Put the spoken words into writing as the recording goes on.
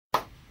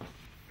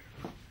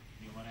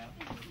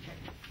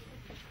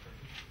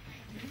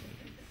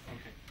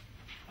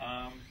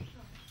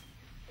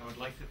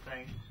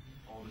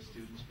the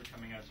students for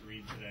coming out to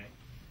read today.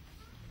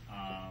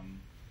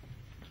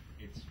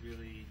 It's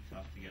really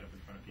tough to get up in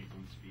front of people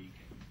and speak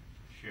and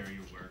share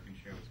your work and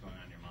share what's going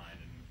on in your mind.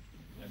 And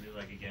I'd really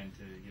like, again,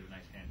 to give a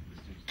nice hand to the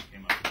students that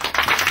came up.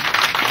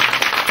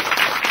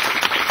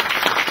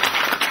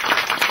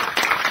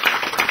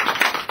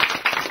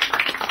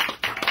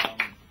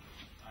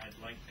 I'd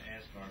like to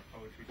ask our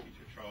poetry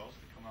teacher, Charles,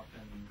 to come up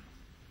and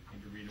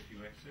maybe read a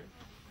few excerpts.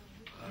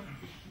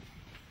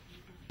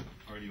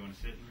 Or do you want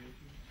to sit and read a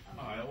few?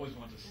 Oh, I always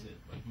want to sit,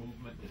 but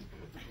movement is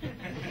good.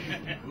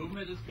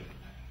 Movement is good.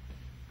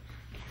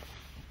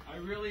 I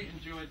really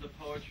enjoyed the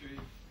poetry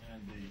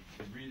and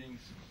the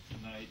readings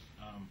tonight.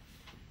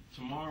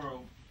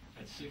 Tomorrow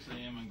at 6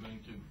 a.m. I'm going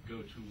to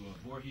go to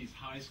Voorhees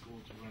High School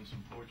to run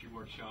some poetry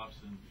workshops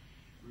and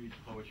read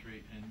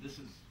poetry, and this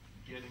is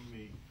getting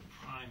me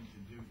primed to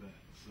do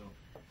that. So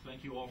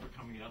thank you all for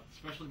coming out,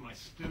 especially my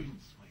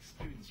students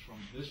from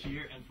this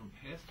year and from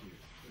past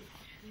years.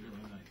 It's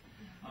really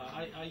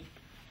nice.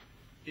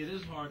 It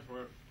is hard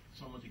for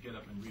someone to get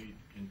up and read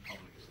in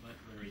public. It's not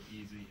very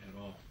easy at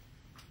all,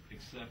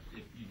 except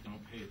if you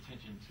don't pay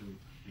attention to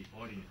the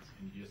audience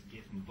and you just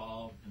get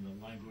involved in the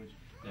language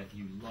that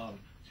you love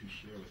to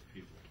share with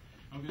people.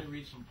 I'm going to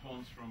read some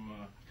poems from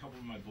a couple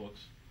of my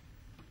books.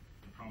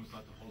 I promise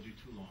not to hold you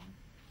too long.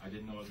 I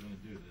didn't know I was going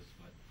to do this,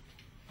 but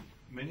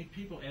many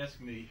people ask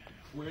me,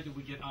 where do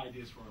we get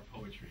ideas for our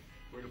poetry?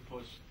 Where do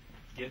poets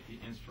get the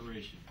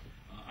inspiration?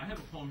 I have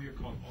a poem here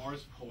called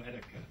Ars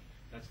Poetica.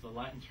 That's the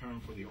Latin term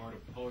for the art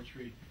of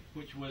poetry,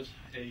 which was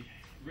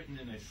written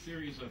in a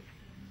series of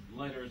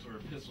letters or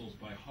epistles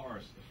by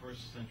Horace, the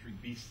 1st century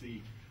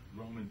BC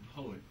Roman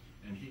poet,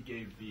 and he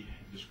gave the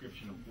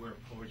description of where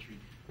poetry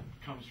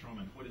comes from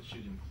and what it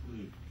should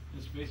include.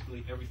 It's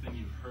basically everything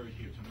you've heard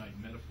here tonight: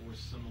 metaphor,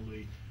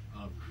 simile,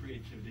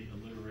 creativity,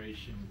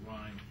 alliteration,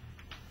 rhyme.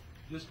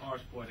 This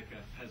Ars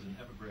Poetica has an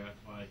epigraph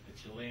by a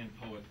Chilean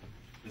poet,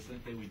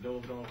 Vicente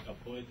Huidobro. El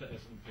poeta es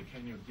un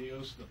pequeño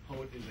Dios. The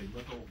poet is a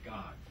little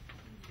God.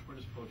 Where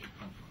does poetry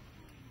come from?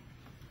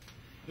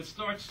 It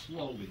starts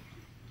slowly,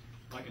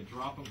 like a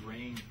drop of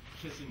rain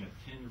kissing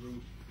a tin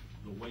roof,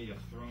 the way a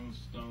thrown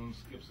stone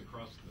skips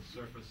across the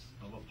surface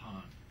of a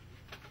pond,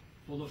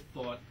 full of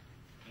thought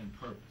and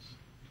purpose.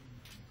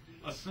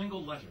 A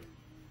single letter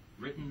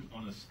written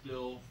on a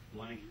still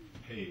blank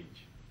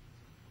page.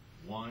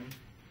 One,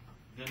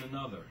 then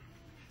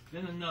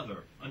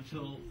another,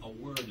 until a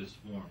word is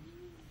formed,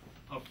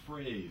 a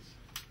phrase,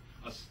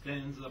 a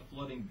stanza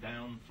flooding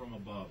down from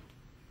above.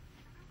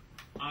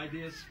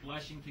 Ideas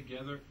splashing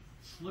together,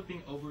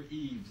 slipping over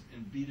eaves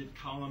in beaded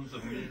columns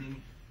of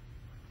meaning,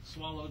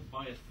 swallowed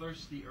by a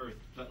thirsty earth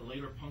that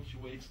later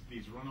punctuates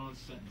these run-on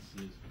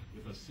sentences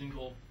with a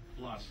single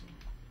blossom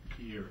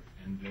here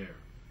and there.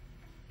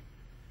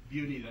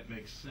 Beauty that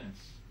makes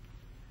sense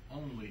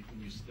only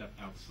when you step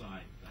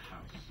outside the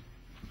house.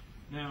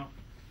 Now,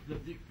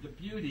 the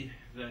beauty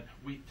that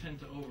we tend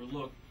to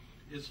overlook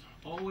is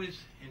always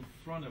in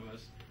front of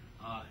us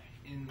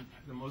in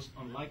the most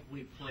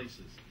unlikely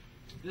places.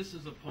 This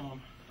is a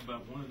poem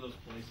about one of those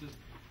places.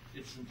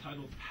 It's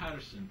entitled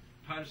Patterson,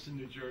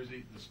 New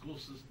Jersey. The school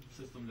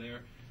system there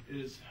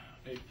is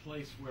a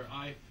place where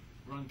I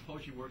run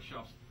poetry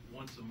workshops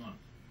once a month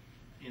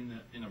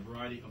in a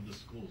variety of the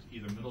schools,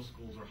 either middle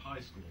schools or high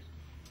schools.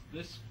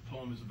 This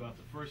poem is about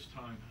the first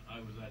time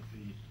I was at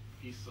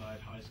the East Side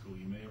High School.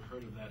 You may have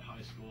heard of that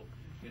high school.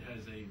 It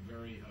has a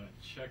very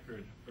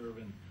checkered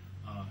urban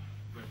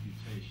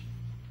reputation.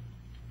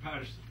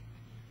 Patterson.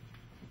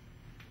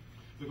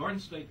 The Garden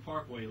State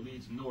Parkway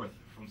leads north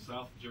from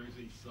South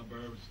Jersey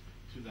suburbs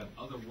to that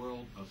other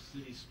world of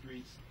city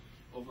streets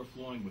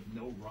overflowing with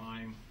no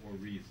rhyme or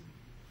reason.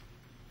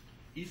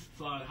 East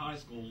Side High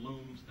School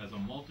looms as a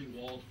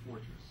multi-walled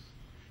fortress,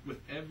 with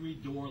every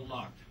door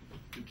locked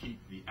to keep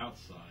the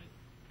outside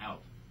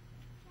out.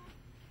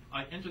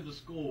 I enter the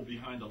school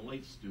behind a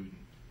late student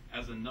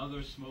as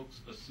another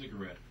smokes a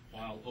cigarette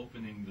while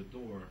opening the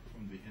door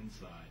from the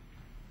inside.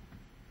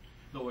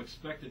 Though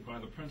expected by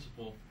the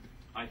principal,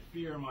 I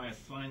fear my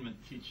assignment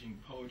teaching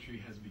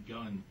poetry has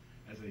begun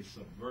as a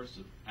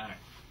subversive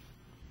act.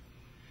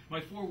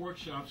 My 4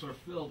 workshops are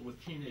filled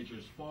with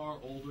teenagers far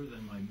older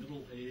than my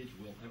middle age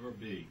will ever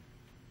be.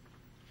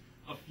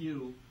 A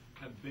few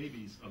have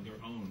babies of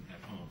their own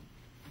at home.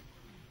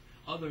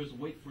 Others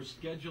wait for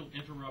scheduled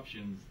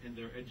interruptions in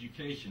their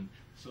education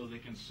so they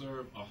can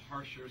serve a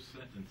harsher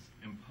sentence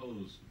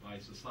imposed by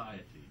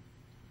society.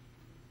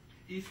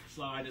 East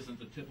Side isn't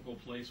the typical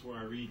place where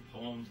I read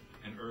poems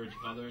and urge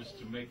others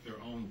to make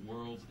their own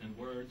worlds and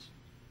words,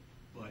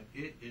 but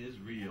it is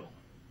real.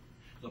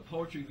 The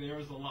poetry there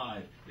is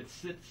alive. It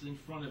sits in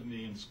front of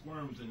me and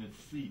squirms in its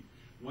seat,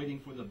 waiting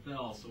for the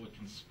bell so it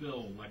can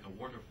spill like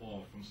a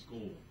waterfall from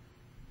school.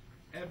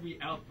 Every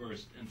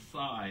outburst and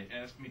sigh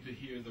ask me to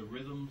hear the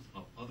rhythms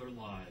of other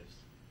lives.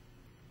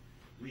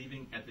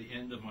 Leaving at the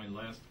end of my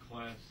last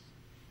class,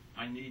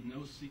 I need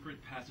no secret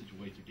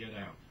passageway to get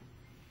out.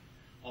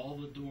 All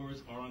the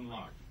doors are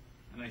unlocked,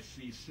 and I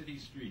see city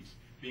streets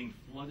being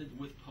flooded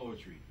with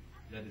poetry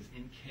that is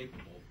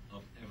incapable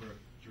of ever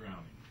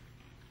drowning.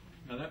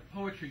 Now that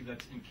poetry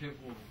that's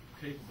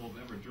capable of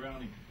ever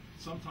drowning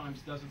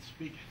sometimes doesn't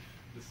speak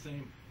the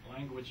same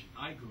language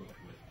I grew up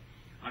with.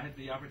 I had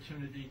the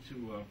opportunity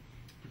to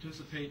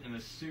participate in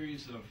a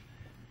series of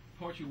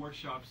poetry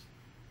workshops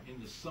in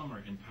the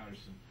summer in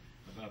Patterson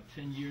about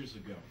 10 years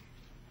ago.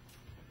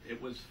 It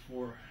was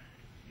for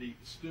the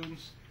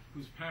students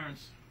whose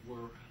parents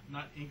were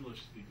not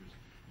English speakers.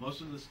 Most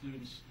of the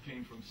students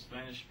came from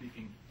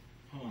Spanish-speaking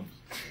homes.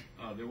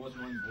 There was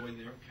one boy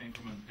there who came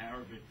from an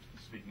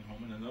Arabic-speaking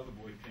home, and another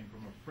boy came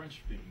from a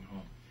French-speaking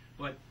home.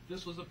 But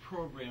this was a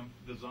program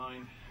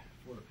designed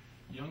for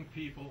young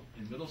people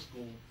in middle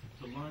school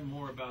to learn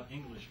more about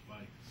English by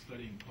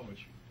studying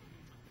poetry.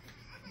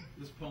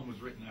 This poem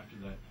was written after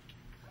that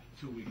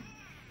 2-week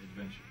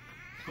adventure.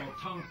 It's called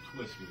Tongue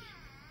Twisters.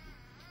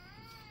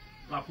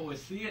 La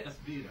poesía es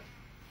vida.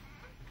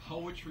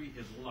 Poetry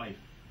is life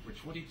for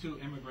 22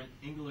 immigrant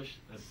English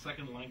as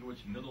second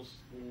language middle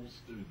school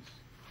students.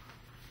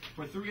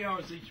 For 3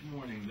 hours each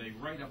morning, they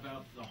write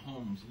about the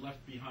homes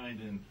left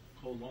behind in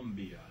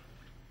Colombia,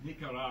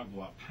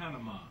 Nicaragua,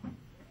 Panama,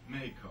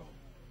 Mexico.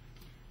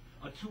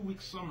 A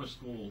 2-week summer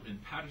school in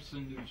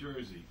Patterson, New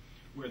Jersey,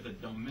 where the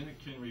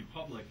Dominican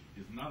Republic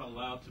is not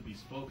allowed to be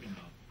spoken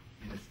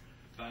of in its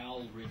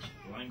vowel-rich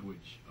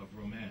language of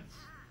romance.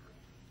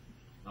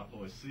 La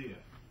poesía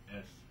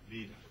es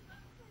vida.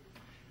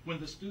 When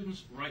the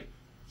students write,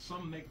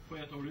 some make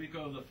Puerto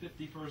Rico the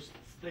 51st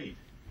state,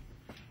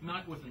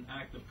 not with an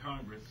act of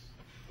Congress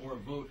or a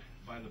vote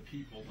by the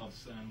people of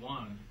San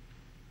Juan,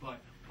 but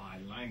by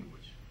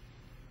language.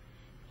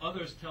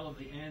 Others tell of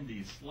the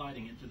Andes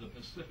sliding into the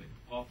Pacific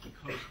off the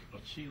coast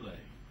of Chile,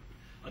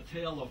 a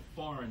tale of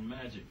foreign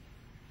magic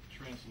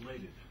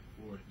translated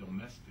for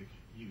domestic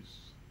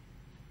use.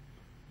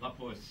 La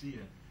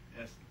poesía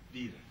es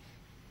vida.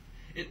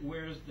 It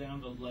wears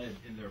down the lead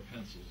in their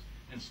pencils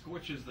and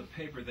scorches the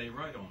paper they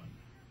write on.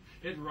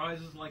 It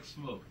rises like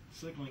smoke,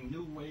 signaling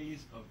new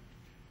ways of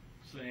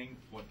saying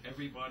what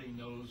everybody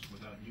knows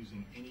without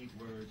using any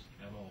words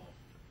at all.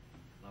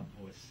 La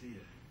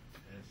poesía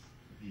es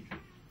vida.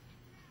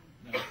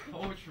 Now,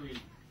 poetry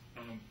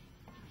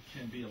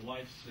can be a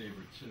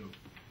lifesaver, too.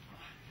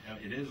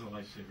 It is a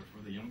lifesaver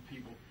for the young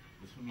people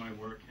with whom I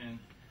work, and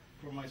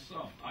for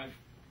myself. I've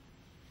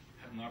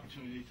had an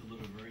opportunity to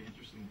live a very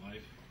interesting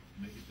life,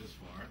 make it this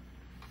far,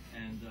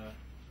 and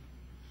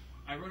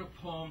I wrote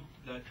a poem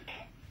that,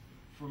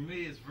 for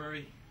me, is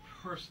very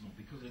personal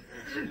because it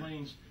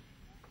explains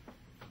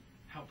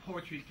how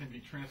poetry can be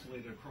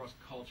translated across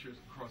cultures,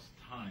 across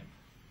time.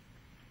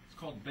 It's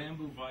called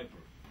Bamboo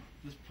Viper.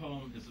 This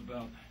poem is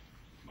about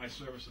my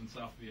service in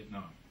South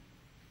Vietnam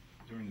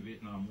during the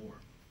Vietnam War.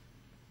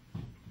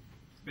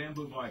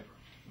 Bamboo Viper.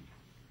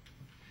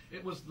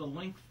 It was the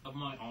length of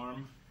my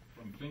arm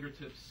from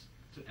fingertips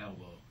to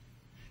elbow,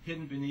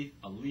 hidden beneath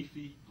a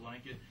leafy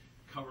blanket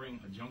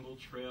covering a jungle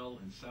trail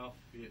in South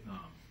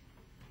Vietnam.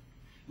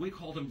 We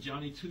called him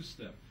Johnny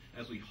Two-Step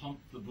as we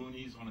humped the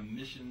boonies on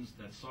missions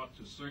that sought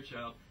to search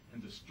out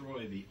and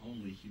destroy the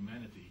only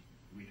humanity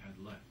we had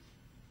left.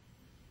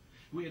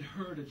 We had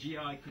heard a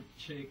GI could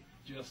take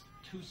just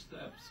 2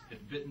 steps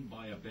if bitten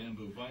by a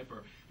bamboo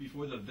viper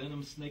before the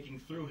venom snaking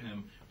through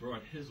him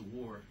brought his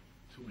war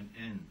to an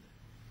end.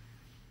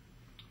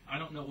 I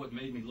don't know what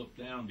made me look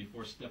down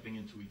before stepping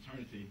into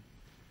eternity,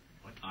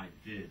 but I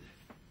did.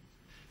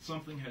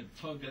 Something had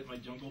tugged at my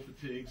jungle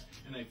fatigues,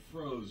 and I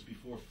froze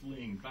before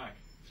fleeing back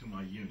to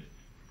my unit.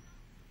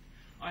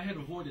 I had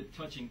avoided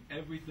touching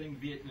everything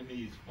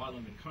Vietnamese while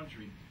in the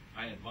country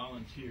I had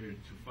volunteered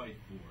to fight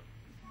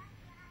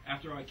for.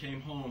 After I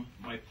came home,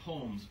 my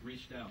poems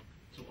reached out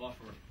to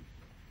offer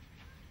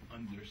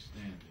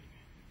understanding.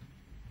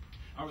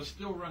 I was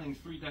still running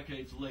 3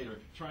 decades later,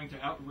 trying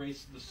to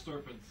outrace the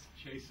serpents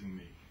chasing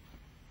me.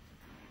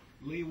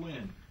 Lee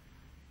Win,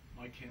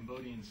 my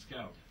Cambodian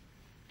scout,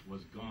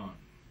 was gone.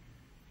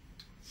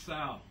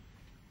 Sal,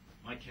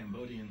 my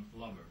Cambodian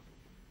lover,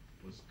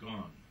 was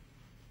gone.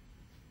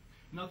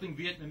 Nothing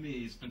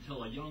Vietnamese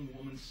until a young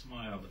woman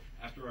smiled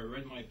after I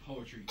read my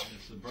poetry at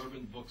a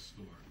suburban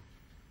bookstore.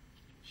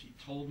 She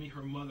told me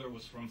her mother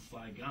was from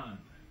Saigon,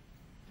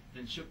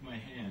 then shook my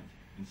hand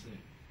and said,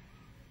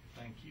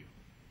 "Thank you."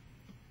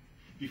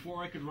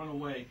 Before I could run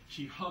away,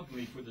 she hugged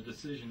me for the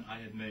decision I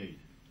had made.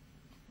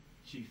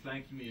 She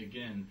thanked me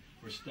again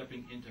for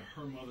stepping into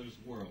her mother's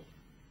world,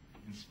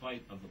 in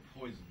spite of the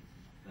poison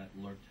that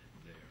lurked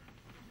there.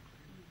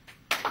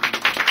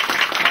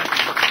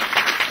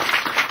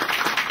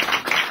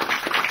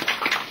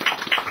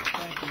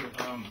 Thank you.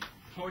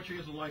 Poetry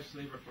is a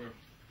lifesaver for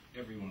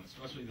everyone,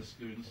 especially the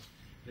students.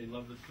 They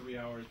love the 3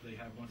 hours they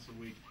have once a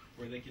week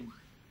where they can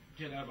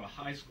get out of a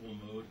high school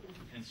mode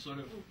and sort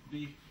of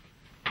be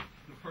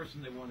the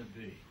person they want to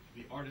be,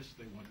 the artist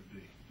they want to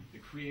be, the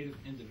creative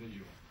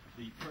individual,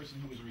 the person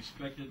who is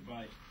respected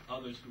by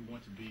others who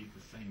want to be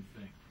the same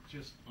thing,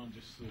 just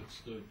understood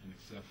and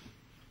accepted.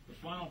 The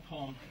final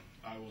poem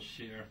I will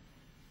share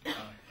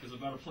is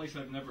about a place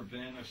I've never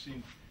been. I've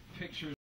seen pictures